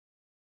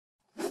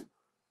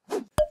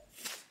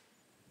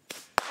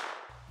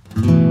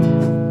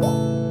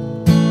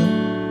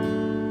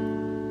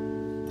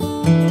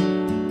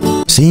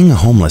Seeing a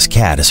homeless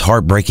cat is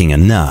heartbreaking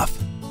enough,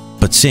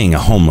 but seeing a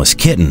homeless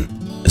kitten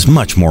is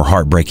much more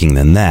heartbreaking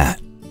than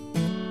that.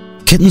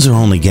 Kittens are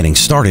only getting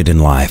started in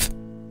life,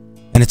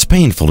 and it's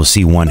painful to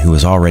see one who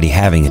is already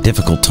having a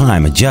difficult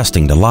time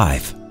adjusting to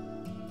life.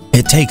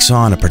 It takes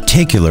on a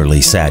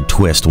particularly sad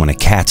twist when a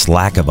cat's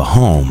lack of a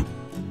home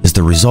is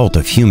the result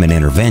of human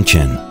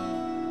intervention.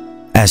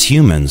 As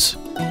humans,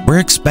 we're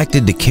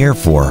expected to care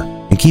for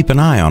and keep an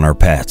eye on our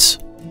pets.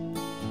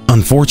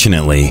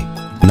 Unfortunately,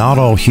 not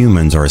all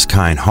humans are as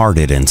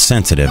kind-hearted and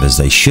sensitive as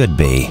they should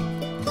be.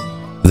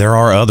 There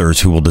are others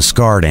who will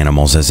discard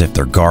animals as if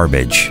they're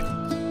garbage.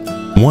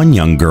 One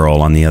young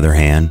girl, on the other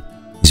hand,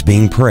 is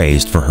being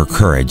praised for her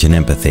courage and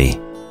empathy.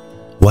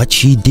 What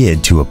she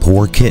did to a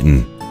poor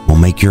kitten will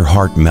make your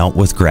heart melt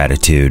with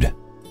gratitude.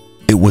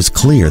 It was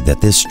clear that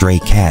this stray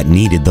cat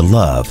needed the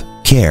love,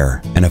 care,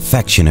 and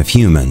affection of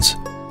humans.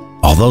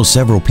 Although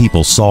several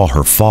people saw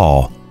her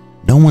fall,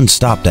 no one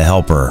stopped to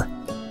help her.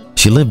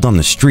 She lived on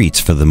the streets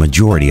for the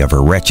majority of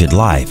her wretched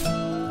life.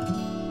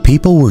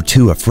 People were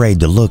too afraid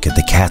to look at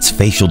the cat's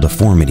facial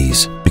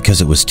deformities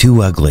because it was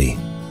too ugly,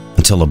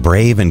 until a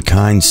brave and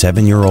kind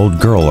 7-year-old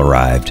girl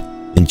arrived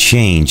and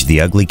changed the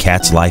ugly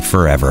cat's life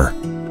forever.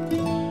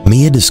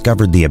 Mia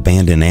discovered the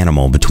abandoned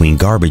animal between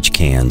garbage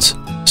cans,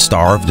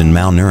 starved and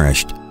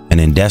malnourished, and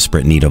in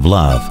desperate need of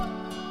love.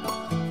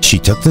 She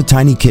took the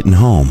tiny kitten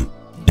home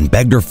and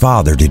begged her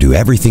father to do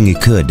everything he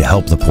could to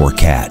help the poor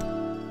cat.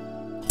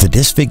 The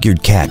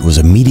disfigured cat was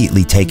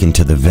immediately taken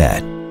to the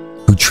vet,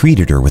 who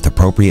treated her with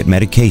appropriate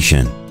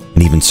medication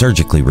and even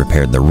surgically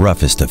repaired the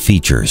roughest of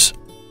features.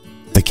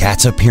 The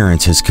cat's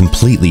appearance has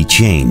completely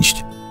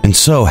changed, and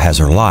so has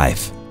her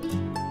life.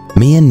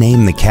 Mia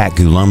named the cat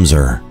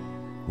Gulumzer,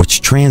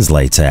 which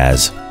translates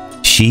as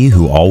 "she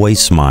who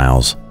always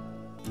smiles."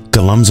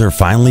 Gulumzer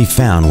finally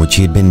found what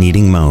she had been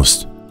needing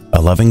most,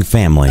 a loving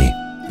family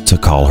to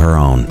call her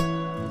own.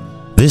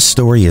 This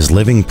story is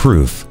living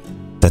proof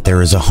that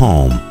there is a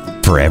home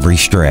for every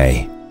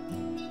stray.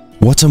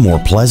 What's a more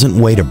pleasant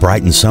way to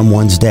brighten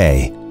someone's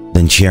day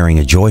than sharing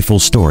a joyful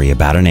story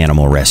about an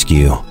animal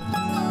rescue?